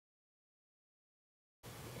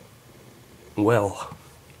Well,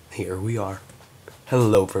 here we are.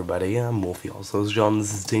 Hello everybody, I'm Wolfie, also John,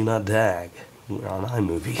 this is T.Tag. We're on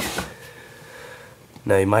iMovie.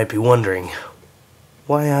 Now you might be wondering,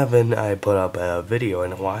 why haven't I put up a video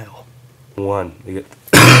in a while? One,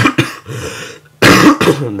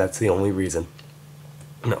 that's the only reason.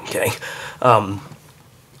 No, I'm kidding.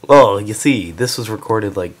 Well, you see, this was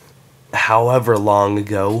recorded like however long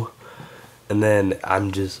ago, and then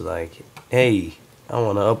I'm just like, hey, I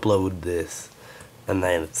want to upload this, and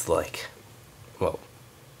then it's like, well,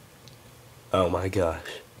 oh my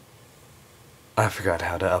gosh, I forgot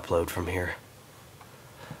how to upload from here.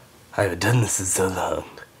 I haven't done this in so long.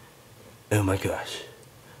 Oh my gosh.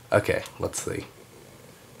 Okay, let's see.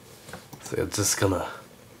 So you're just gonna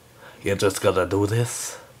do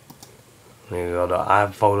this. You go to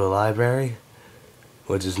iPhoto library,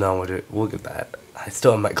 which is not what it. Look at that. I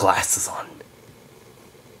still have my glasses on.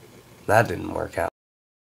 That didn't work out.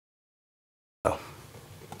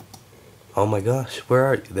 Oh my gosh, where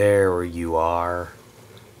are you? There you are.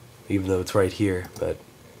 Even though it's right here, but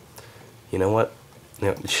you know what?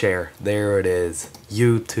 Share. There it is.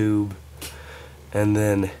 YouTube. And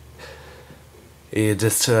then you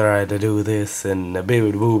just try to do this and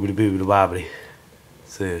boobity.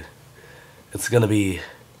 So it's gonna be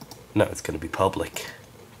public,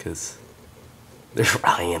 because there's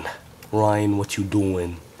Ryan. Ryan, what you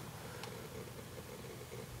doing?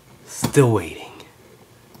 Still waiting.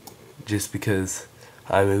 Just because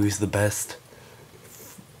iMovie's the best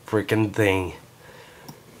freaking thing.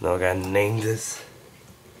 Now I gotta name this.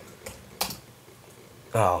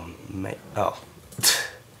 Oh man. Oh.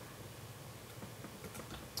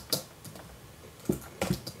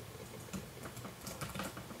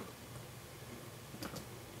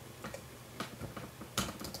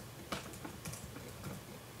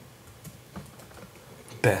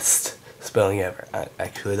 Best spelling ever.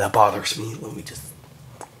 Actually, that bothers me. Let me just.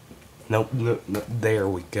 Nope, there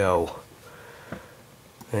we go.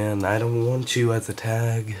 And I don't want you as a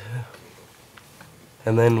tag.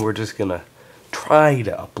 And then we're just gonna try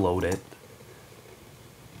to upload it.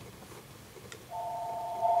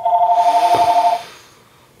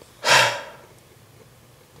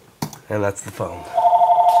 And that's the phone.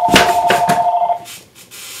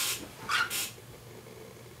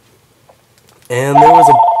 And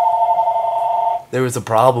there was a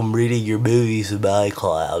problem reading your movies in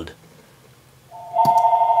iCloud.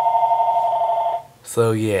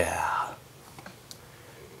 So yeah.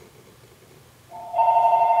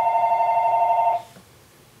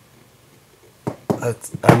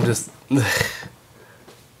 I'm just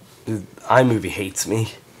iMovie hates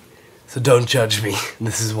me. So don't judge me.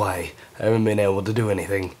 This is why I haven't been able to do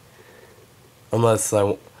anything. Unless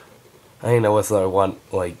I want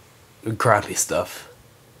like crappy stuff.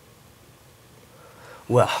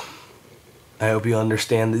 Well, I hope you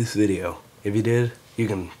understand this video. If you did, you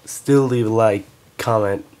can still leave a like,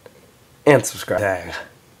 comment, and subscribe.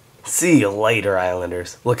 See you later,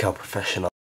 Islanders. Look how professional.